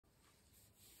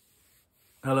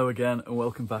Hello again and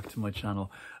welcome back to my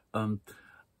channel. I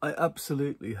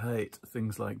absolutely hate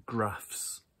things like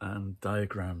graphs and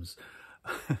diagrams.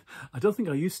 I don't think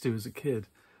I used to as a kid,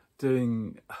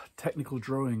 doing technical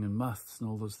drawing and maths and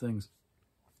all those things.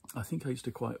 I think I used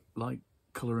to quite like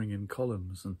colouring in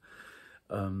columns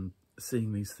and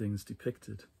seeing these things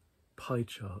depicted, pie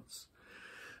charts.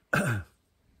 But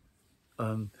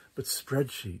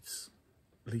spreadsheets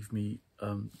leave me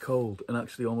cold and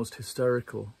actually almost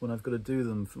hysterical when I've got to do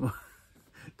them for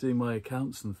doing my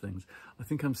accounts and things. I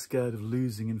think I'm scared of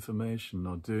losing information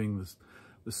or doing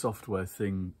the software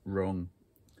thing wrong.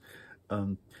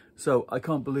 So I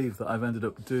can't believe that I've ended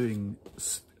up doing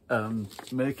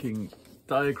making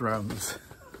diagrams.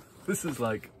 This is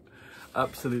like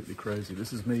absolutely crazy.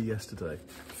 This is me yesterday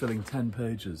filling 10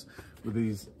 pages with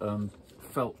these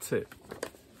felt tip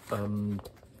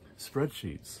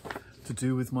spreadsheets to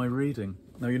do with my reading.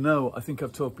 Now, you know, I think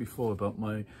I've talked before about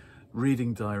my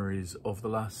reading diaries of the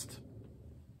last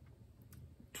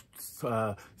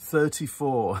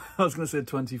 34, I was going to say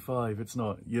 25, it's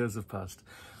not, years have passed.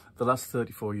 The last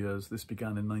 34 years, this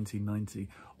began in 1990.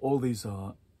 All these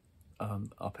are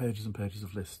pages and pages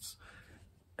of lists.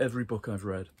 Every book I've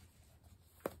read,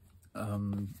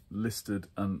 listed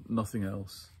and nothing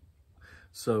else.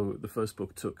 So the first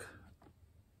book took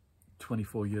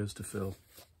 24 years to fill,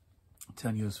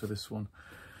 10 years for this one.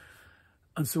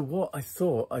 And so what I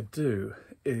thought I'd do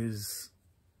is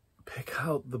pick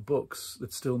out the books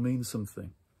that still mean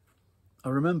something. I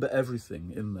remember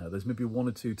everything in there. There's maybe one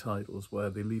or two titles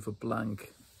where they leave a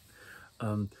blank.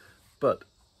 But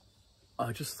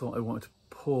I just thought I wanted to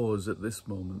pause at this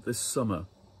moment, this summer,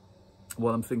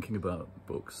 while I'm thinking about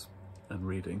books and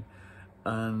reading,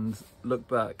 and look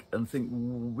back and think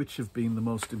which have been the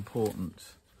most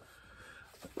important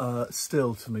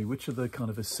still to me, which are the kind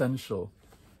of essential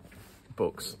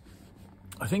books.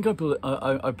 I think I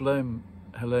blame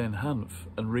Helene Hanff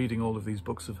and reading all of these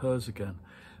books of hers again.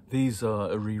 These are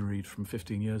a reread from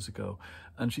 15 years ago,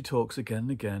 and she talks again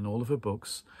and again, all of her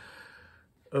books,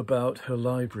 about her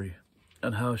library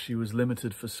and how she was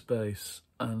limited for space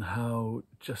and how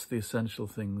just the essential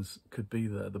things could be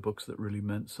there, the books that really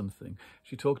meant something.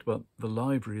 She talked about the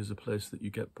library as a place that you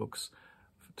get books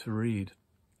to read,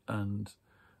 and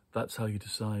that's how you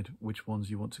decide which ones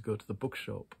you want to go to the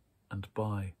bookshop and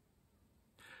buy,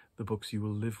 the books you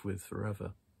will live with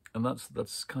forever. And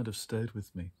that's kind of stayed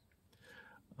with me.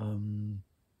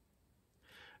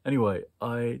 Anyway,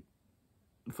 I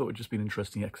thought it'd just be an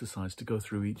interesting exercise to go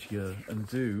through each year and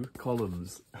do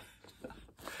columns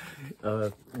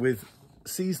with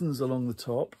seasons along the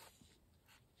top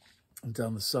and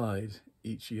down the side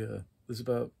each year. There's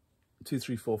about 2,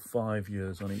 3, 4, 5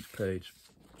 years on each page.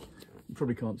 You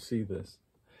probably can't see this.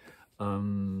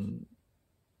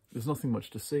 There's nothing much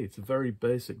to see. It's a very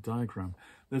basic diagram.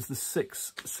 There's the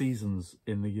 6 seasons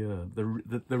in the year.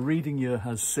 The reading year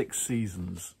has 6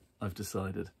 seasons, I've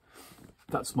decided.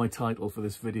 That's my title for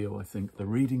this video, I think. The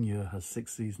reading year has 6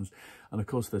 seasons. And of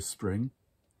course there's spring,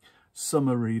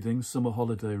 summer reading, summer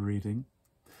holiday reading.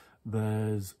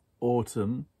 There's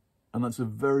autumn, and that's a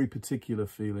very particular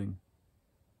feeling,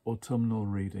 autumnal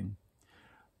reading.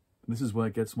 This is where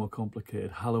it gets more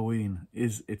complicated. Halloween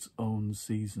is its own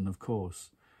season, of course.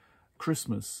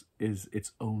 Christmas is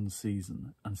its own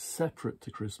season, and separate to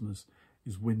Christmas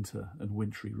is winter and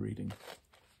wintry reading.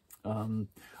 I'm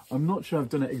not sure I've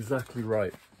done it exactly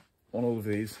right on all of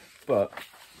these, but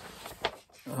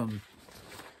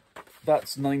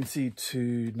that's 90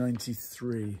 to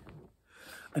 93.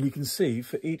 And you can see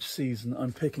for each season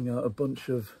I'm picking out a bunch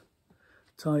of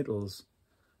titles.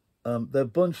 They're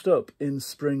bunched up in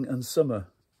spring and summer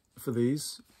for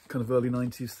these kind of early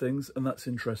 90s things, and that's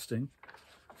interesting.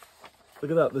 Look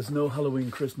at that, there's no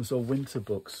Halloween, Christmas or winter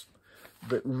books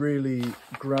that really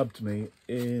grabbed me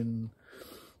in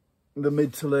the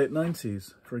mid to late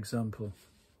 90s, for example.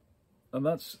 And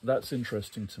that's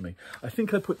interesting to me. I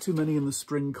think I put too many in the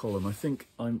spring column. I think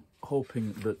I'm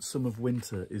hoping that some of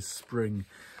winter is spring,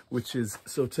 which is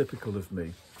so typical of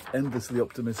me, endlessly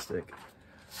optimistic.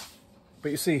 But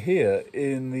you see here,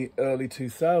 in the early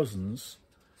 2000s,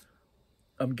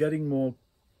 I'm getting more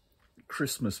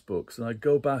Christmas books, and I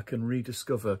go back and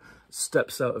rediscover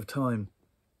Steps Out of Time.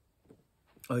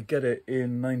 I get it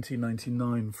in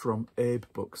 1999 from Abe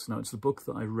Books. Now, it's the book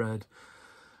that I read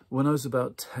when I was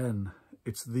about 10.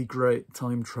 It's the great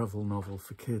time travel novel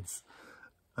for kids.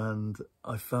 And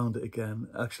I found it again.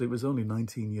 Actually, it was only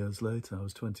 19 years later. I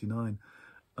was 29.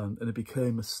 And it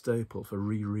became a staple for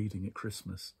rereading at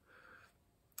Christmas.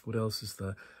 What else is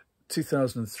there?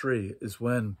 2003 is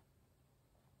when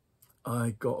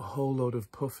I got a whole load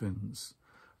of puffins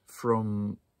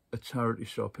from a charity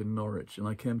shop in Norwich, and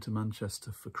I came to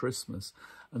Manchester for Christmas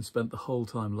and spent the whole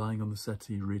time lying on the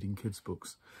settee reading kids'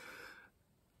 books,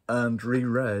 and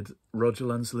reread Roger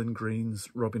Lancelyn Green's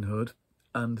Robin Hood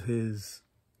and his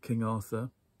King Arthur,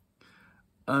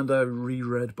 and I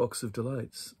reread Box of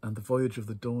Delights and The Voyage of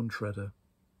the Dawn Treader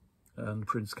and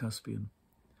Prince Caspian.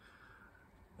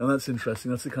 And that's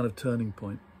interesting. That's the kind of turning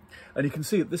point. And you can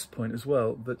see at this point as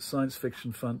well that science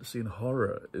fiction, fantasy and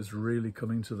horror is really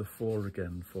coming to the fore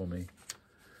again for me.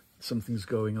 Something's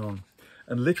going on.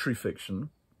 And literary fiction,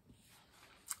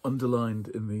 underlined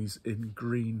in these in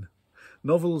green.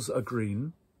 Novels are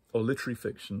green, or literary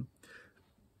fiction,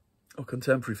 or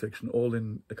contemporary fiction, all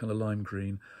in a kind of lime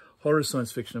green. Horror,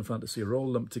 science fiction and fantasy are all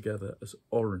lumped together as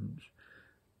orange.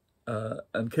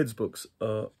 And kids' books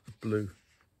are blue.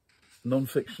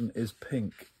 Non-fiction is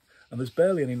pink. And there's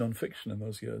barely any non-fiction in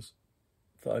those years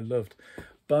that I loved.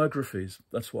 Biographies,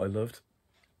 that's what I loved.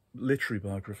 Literary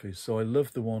biographies. So I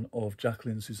loved the one of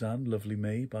Jacqueline Suzanne, Lovely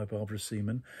Me, by Barbara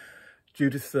Seaman.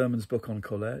 Judith Thurman's book on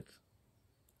Colette.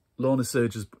 Lorna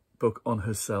Sage's book on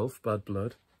herself, Bad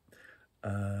Blood.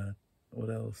 What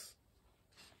else?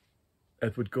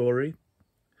 Edward Gorey.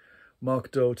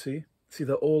 Mark Doty. See,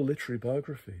 they're all literary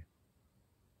biography.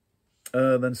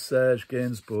 Then Serge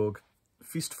Gainsbourg.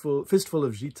 Fistful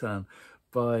of Gitane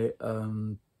by,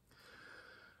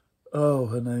 oh,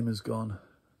 her name is gone.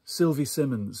 Sylvie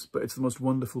Simmons, but it's the most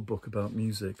wonderful book about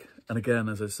music. And again,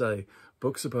 as I say,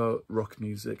 books about rock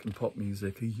music and pop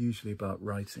music are usually about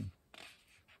writing.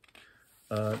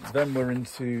 Then we're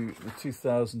into the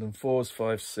 2004s,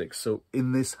 5, 6. So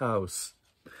in this house,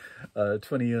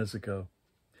 20 years ago,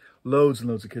 loads and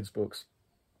loads of kids' books.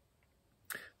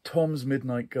 Tom's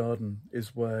Midnight Garden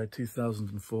is where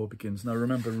 2004 begins. And I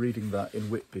remember reading that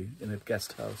in Whitby, in a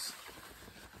guest house,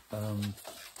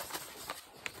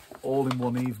 all in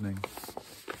one evening.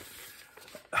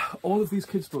 All of these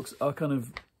kids' books are kind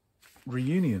of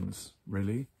reunions,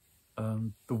 really.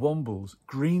 The Wombles,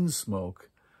 Green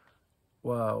Smoke,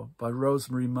 wow, by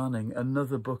Rosemary Manning,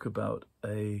 another book about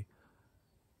a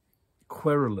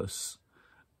querulous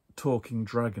talking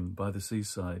dragon by the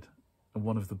seaside, and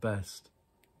one of the best.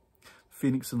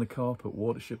 Phoenix and the Carpet,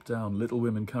 Watership Down, Little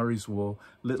Women, Carrie's War,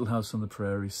 Little House on the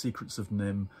Prairie, Secrets of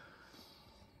Nim,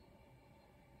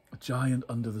 A Giant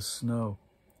Under the Snow.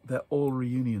 They're all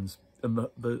reunions. And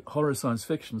the horror science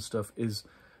fiction stuff is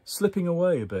slipping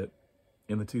away a bit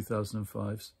in the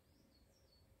 2005s.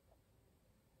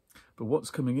 But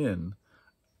what's coming in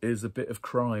is a bit of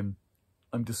crime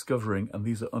I'm discovering, and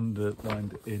these are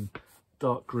underlined in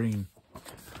dark green.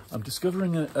 I'm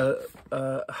discovering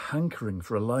a hankering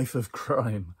for a life of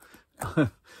crime.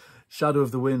 Shadow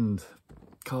of the Wind,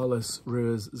 Carlos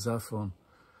Ruiz Zafón,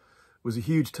 was a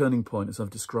huge turning point, as I've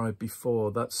described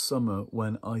before, that summer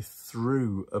when I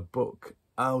threw a book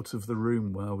out of the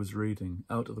room where I was reading,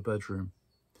 out of the bedroom.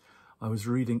 I was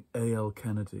reading A.L.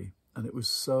 Kennedy, and it was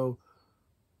so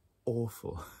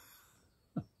awful.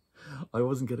 I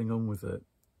wasn't getting on with it.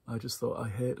 I just thought, I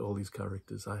hate all these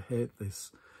characters. I hate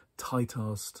this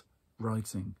tight-arsed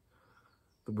writing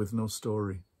with no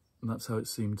story. And that's how it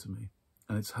seemed to me.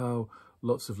 And it's how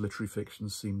lots of literary fiction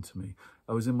seemed to me.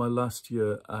 I was in my last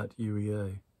year at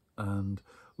UEA, and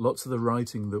lots of the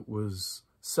writing that was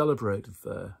celebrated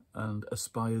there and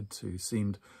aspired to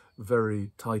seemed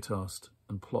very tight-arsed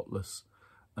and plotless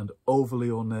and overly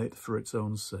ornate for its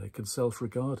own sake and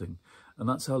self-regarding. And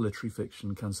that's how literary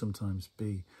fiction can sometimes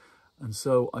be. And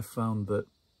so I found that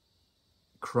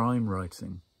crime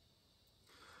writing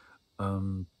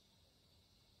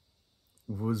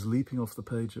was leaping off the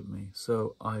page at me.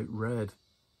 So I read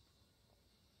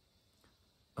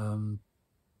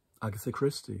Agatha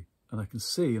Christie, and I can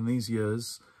see in these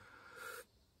years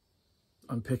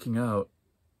I'm picking out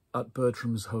At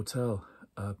Bertram's Hotel.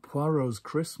 Poirot's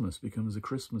Christmas becomes a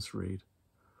Christmas read.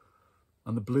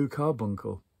 And The Blue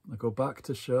Carbuncle. I go back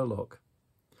to Sherlock.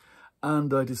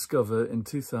 And I discover in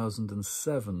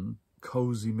 2007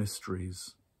 cozy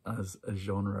mysteries as a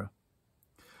genre.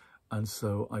 And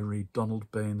so I read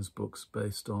Donald Bain's books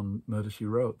based on Murder, She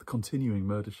Wrote, the continuing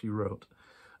Murder, She Wrote.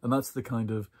 And that's the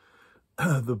kind of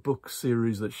the book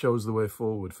series that shows the way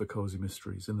forward for cozy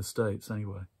mysteries, in the States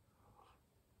anyway.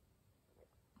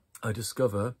 I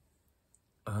discover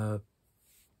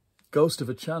Ghost of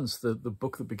a Chance, the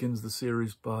book that begins the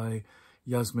series by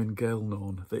Yasmin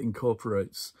Gale-Norn, that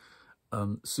incorporates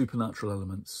supernatural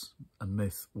elements and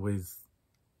myth with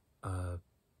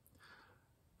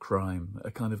crime,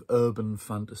 a kind of urban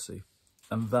fantasy.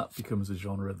 And that becomes a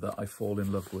genre that I fall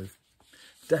in love with.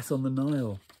 Death on the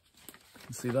Nile. You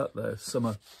can see that there,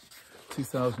 summer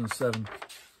 2007.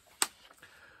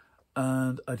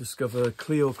 And I discover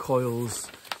Cleo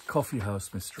Coyle's Coffee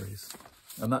House Mysteries,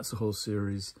 and that's a whole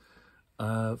series.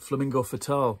 Flamingo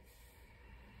Fatale,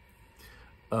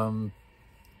 and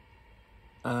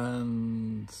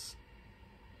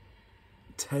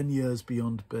 10 Years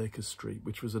Beyond Baker Street,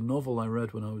 which was a novel I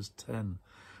read when I was 10,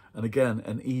 and again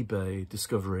an eBay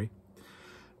discovery.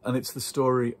 And it's the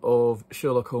story of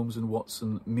Sherlock Holmes and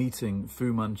Watson meeting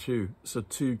Fu Manchu. So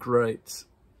two great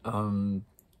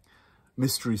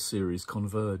mystery series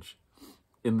converge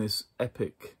in this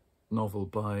epic novel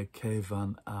by Kay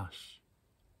Van Ash.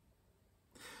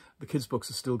 The kids' books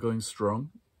are still going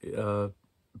strong,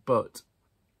 but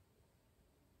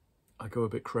I go a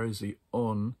bit crazy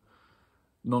on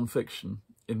non-fiction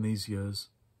in these years,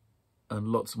 and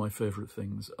lots of my favourite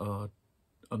things are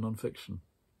non-fiction.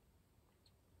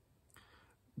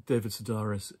 David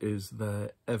Sedaris is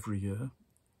there every year.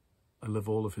 I love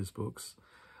all of his books.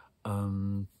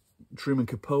 Truman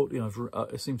Capote,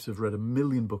 I seem to have read 1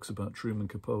 million books about Truman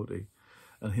Capote,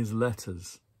 and his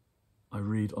letters I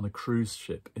read on a cruise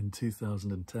ship in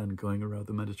 2010 going around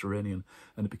the Mediterranean,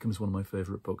 and it becomes one of my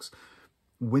favourite books.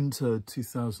 Winter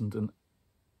 2008-9,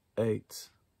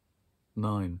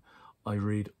 I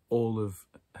read all of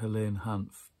Helene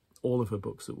Hanff, all of her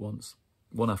books at once,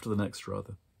 one after the next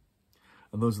rather.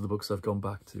 And those are the books I've gone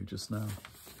back to just now.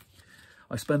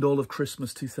 I spend all of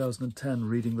Christmas 2010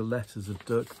 reading the letters of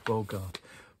Dirk Bogarde.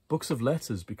 Books of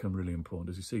letters become really important,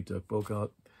 as you see. Dirk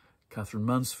Bogarde, Catherine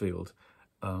Mansfield,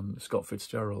 Scott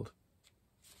Fitzgerald.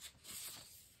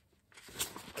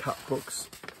 Cat books.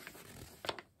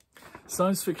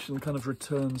 Science fiction kind of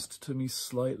returns to me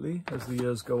slightly as the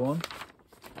years go on.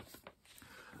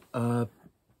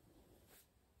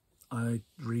 I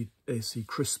read A.C.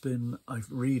 Crispin. I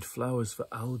read Flowers for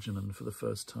Algernon for the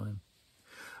first time.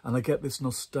 And I get this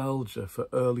nostalgia for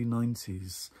early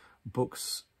 90s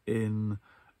books in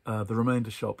the Remainder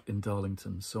Shop in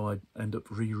Darlington. So I end up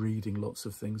rereading lots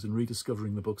of things and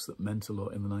rediscovering the books that meant a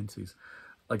lot in the 90s.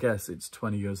 I guess it's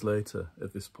 20 years later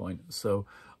at this point, so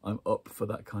I'm up for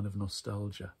that kind of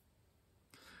nostalgia.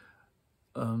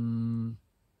 Lots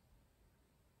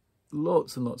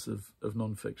and lots of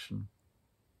non-fiction.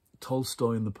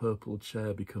 Tolstoy and the Purple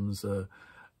Chair becomes a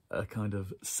kind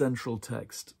of central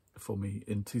text for me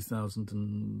in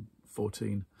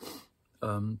 2014.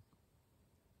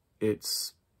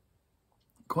 It's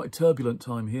quite a turbulent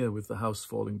time here with the house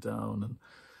falling down and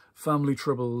family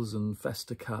troubles and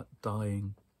Fester Cat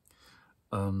dying.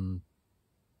 And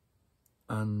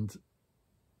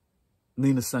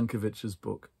Nina Sankovich's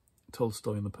book,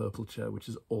 Tolstoy and the Purple Chair, which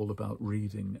is all about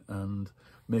reading and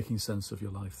making sense of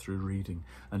your life through reading.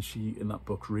 And she, in that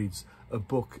book, reads a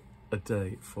book a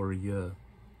day for a year.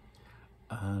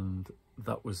 And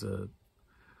that was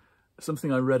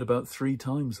something I read about 3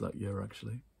 times that year,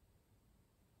 actually.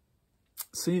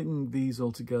 Seeing these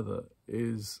all together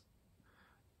is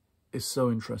so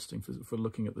interesting for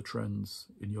looking at the trends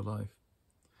in your life.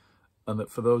 And that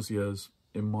for those years,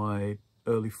 in my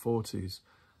early 40s,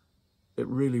 it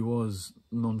really was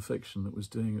non-fiction that was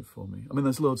doing it for me. I mean,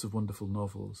 there's loads of wonderful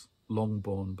novels.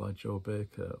 Longbourn by Joe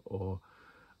Baker, or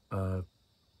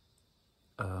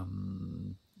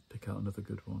pick out another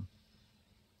good one.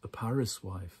 The Paris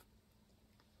Wife.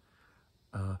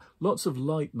 Lots of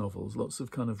light novels, lots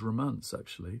of kind of romance,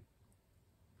 actually.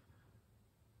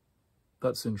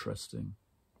 That's interesting.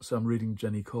 So I'm reading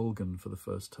Jenny Colgan for the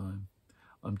first time.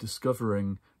 I'm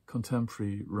discovering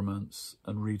contemporary romance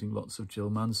and reading lots of Jill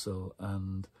Mansell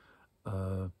and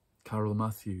Carol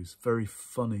Matthews. Very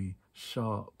funny,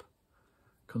 sharp,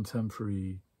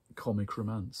 contemporary comic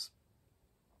romance.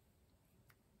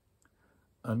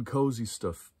 And cosy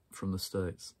stuff from the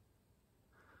States.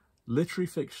 Literary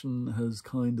fiction has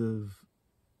kind of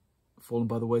fallen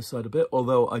by the wayside a bit,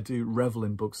 although I do revel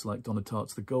in books like Donna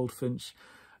Tartt's The Goldfinch,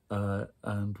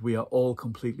 and We Are All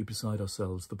Completely Beside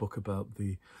Ourselves, the book about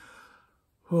the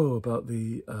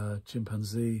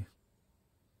chimpanzee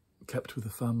kept with a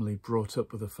family, brought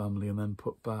up with a family, and then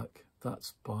put back.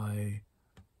 That's by,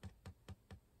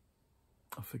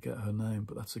 I forget her name,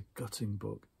 but that's a gutting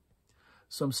book.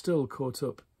 So I'm still caught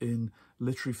up in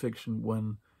literary fiction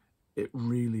when it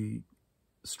really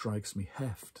strikes me.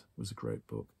 Heft was a great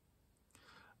book.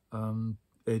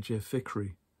 A.J.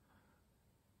 Fikry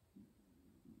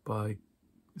by,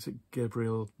 is it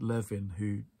Gabriel Levin,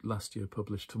 who last year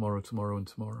published Tomorrow, Tomorrow and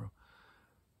Tomorrow.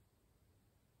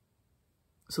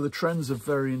 So the trends are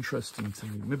very interesting to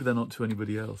me. Maybe they're not to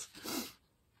anybody else.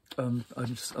 I'm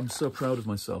so proud of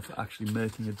myself for actually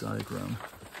making a diagram.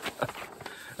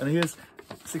 And here's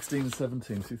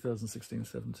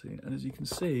 2016-17, and as you can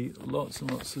see, lots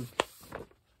and lots of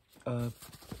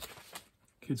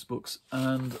kids' books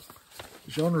and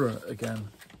genre again.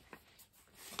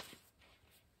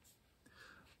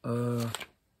 Oh,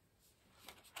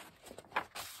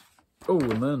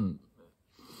 and then,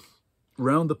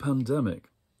 round the pandemic,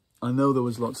 I know there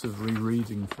was lots of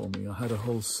rereading for me. I had a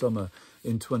whole summer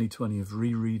in 2020 of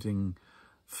rereading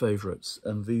favourites,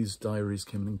 and these diaries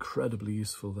came incredibly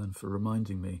useful then for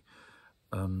reminding me.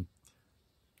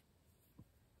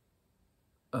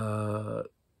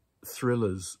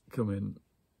 Thrillers come in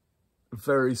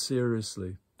very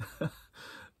seriously.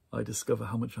 I discover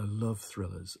how much I love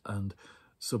thrillers, and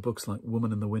so books like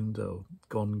Woman in the Window,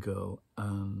 Gone Girl,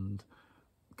 and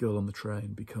Girl on the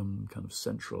Train become kind of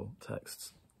central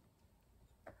texts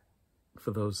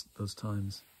for those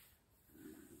times.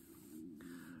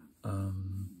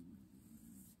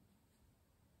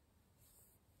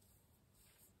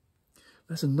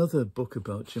 There's another book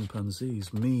about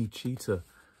chimpanzees, Me, Cheetah,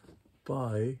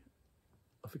 by,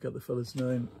 I forget the fella's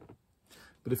name,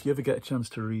 but if you ever get a chance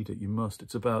to read it, you must.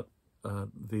 It's about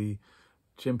the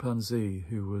chimpanzee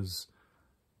who was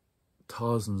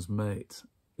Tarzan's mate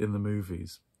in the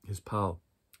movies, his pal,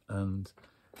 and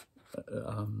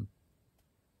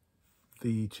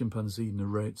the chimpanzee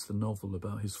narrates the novel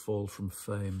about his fall from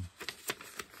fame.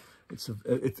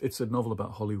 It's a novel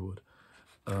about Hollywood.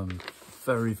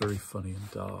 Very, very funny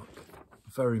and dark,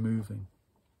 very moving.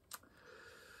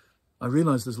 I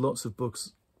realise there's lots of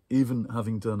books, even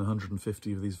having done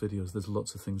 150 of these videos, there's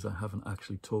lots of things I haven't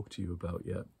actually talked to you about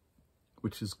yet,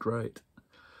 which is great.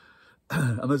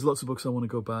 And there's lots of books I want to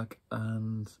go back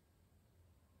and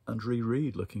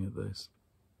reread looking at this.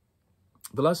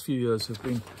 The last few years have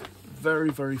been very,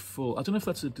 very full. I don't know if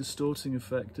that's a distorting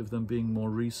effect of them being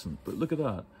more recent, but look at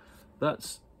that.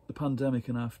 That's the pandemic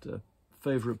and after.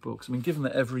 Favourite books. I mean, given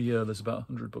that every year there's about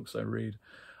 100 books I read,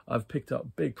 I've picked up a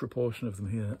big proportion of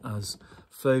them here as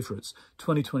favourites.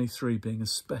 2023 being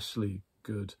especially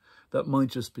good. That might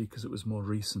just be because it was more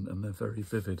recent and they're very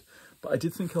vivid. But I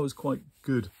did think I was quite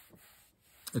good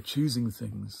at choosing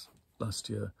things last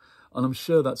year. And I'm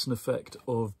sure that's an effect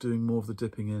of doing more of the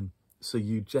dipping in. So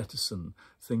you jettison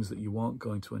things that you aren't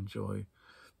going to enjoy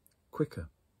quicker.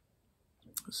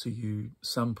 So you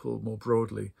sample more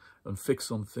broadly and fix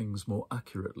on things more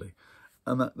accurately.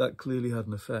 And that clearly had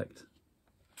an effect.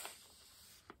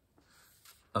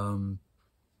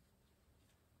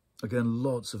 Again,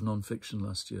 lots of non-fiction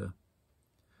last year.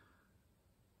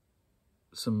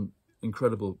 Some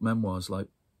incredible memoirs like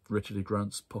Richard E.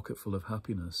 Grant's Pocketful of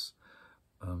Happiness,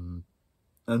 and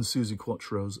Susie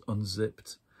Quattro's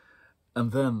Unzipped.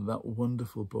 And then that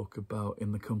wonderful book about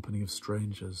In the Company of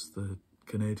Strangers, the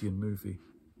Canadian movie.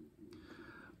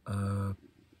 And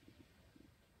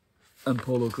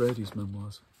Paul O'Grady's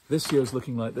memoirs. This year's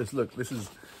looking like this. Look, this is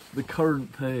the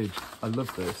current page. I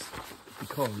love this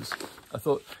because I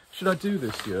thought, should I do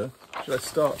this year? Should I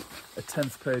start a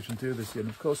 10th page and do this year? And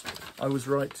of course, I was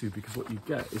right to, because what you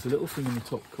get is a little thing in the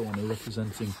top corner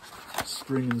representing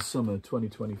spring and summer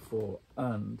 2024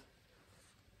 and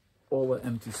all that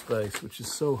empty space, which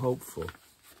is so hopeful.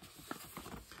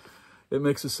 It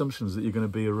makes assumptions that you're going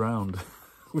to be around,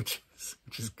 which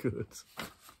is good.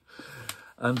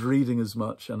 And reading as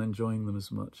much and enjoying them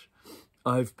as much.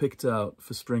 I've picked out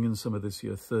for spring and summer this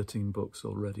year 13 books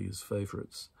already as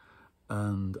favourites.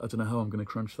 And I don't know how I'm going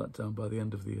to crunch that down by the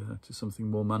end of the year to something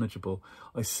more manageable.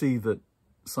 I see that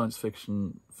science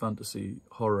fiction, fantasy,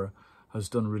 horror has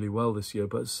done really well this year,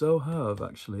 but so have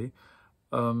actually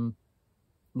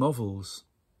novels,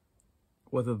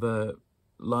 whether they're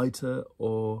lighter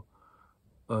or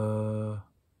more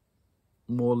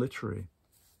literary.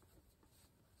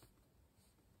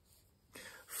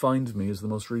 Find Me is the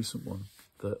most recent one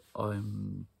that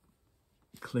I'm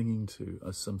clinging to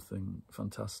as something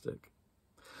fantastic.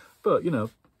 But, you know,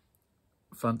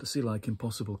 fantasy like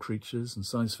Impossible Creatures and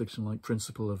science fiction like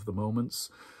Principle of the Moments,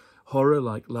 horror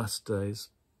like Last Days.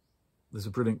 There's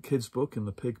a brilliant kids book in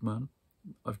The Pigman.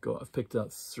 I've picked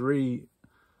out 3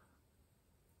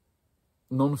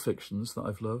 non-fictions that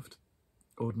I've loved.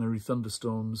 Ordinary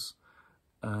Thunderstorms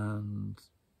and,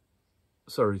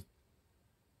 sorry,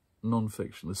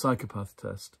 non-fiction, The Psychopath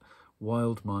Test,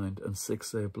 Wild Mind, and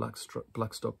 6A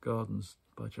Blackstock Gardens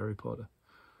by Jerry Potter.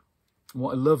 And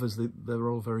what I love is they're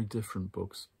all very different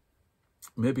books.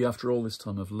 Maybe after all this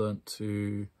time I've learnt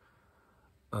to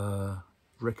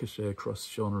ricochet across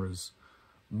genres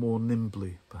more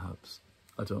nimbly, perhaps.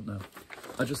 I don't know.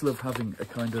 I just love having a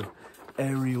kind of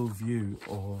aerial view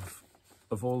of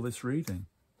all this reading.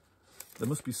 There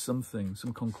must be something,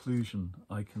 some conclusion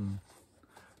I can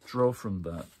draw from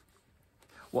that.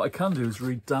 What I can do is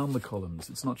read down the columns.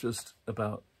 It's not just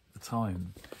about the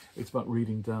time. It's about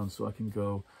reading down, so I can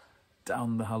go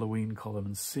down the Halloween column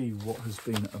and see what has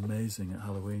been amazing at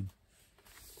Halloween.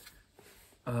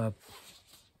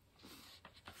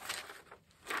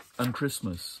 and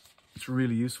Christmas. It's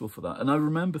really useful for that. And I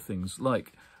remember things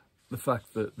like the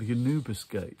fact that The Anubis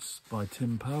Gates by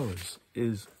Tim Powers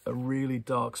is a really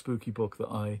dark, spooky book that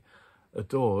I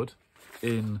adored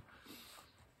in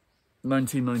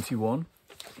 1991.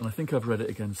 And I think I've read it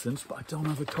again since, but I don't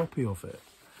have a copy of it.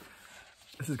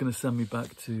 This is going to send me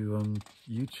back to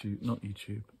YouTube, not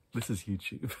YouTube. This is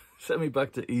YouTube. Send me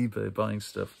back to eBay buying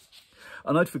stuff.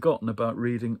 And I'd forgotten about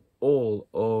reading all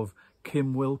of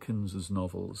Kim Wilkins's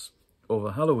novels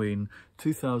over Halloween,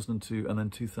 2002 and then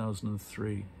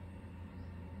 2003.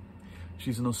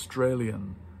 She's an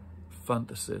Australian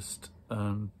fantasist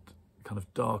and kind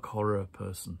of dark horror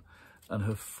person. And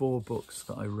her 4 books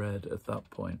that I read at that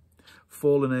point: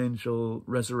 Fallen Angel,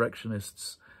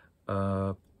 Resurrectionists,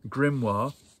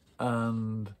 Grimoire,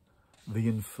 and The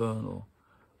Infernal.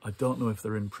 I don't know if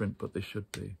they're in print, but they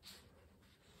should be,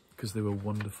 because they were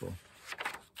wonderful.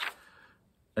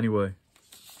 Anyway,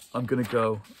 I'm going to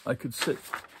go. I could sit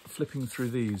flipping through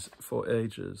these for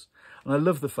ages. And I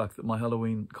love the fact that my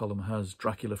Halloween column has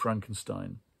Dracula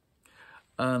Frankenstein,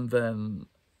 and then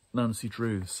Nancy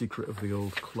Drew's Secret of the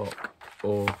Old Clock,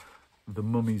 or The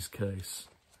Mummy's Case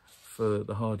for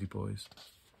the Hardy Boys.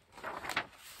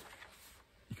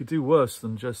 You could do worse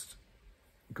than just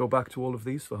go back to all of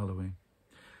these for Halloween.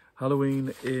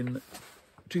 Halloween in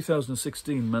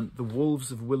 2016 meant The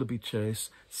Wolves of Willoughby Chase,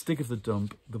 Stig of the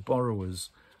Dump, The Borrowers,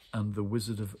 and The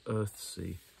Wizard of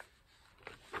Earthsea.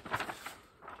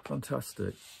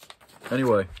 Fantastic.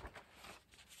 Anyway,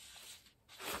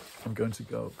 I'm going to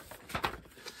go.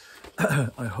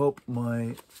 I hope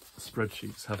my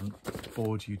spreadsheets haven't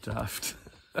bored you daft.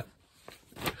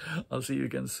 I'll see you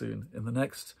again soon in the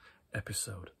next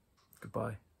episode.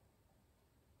 Goodbye.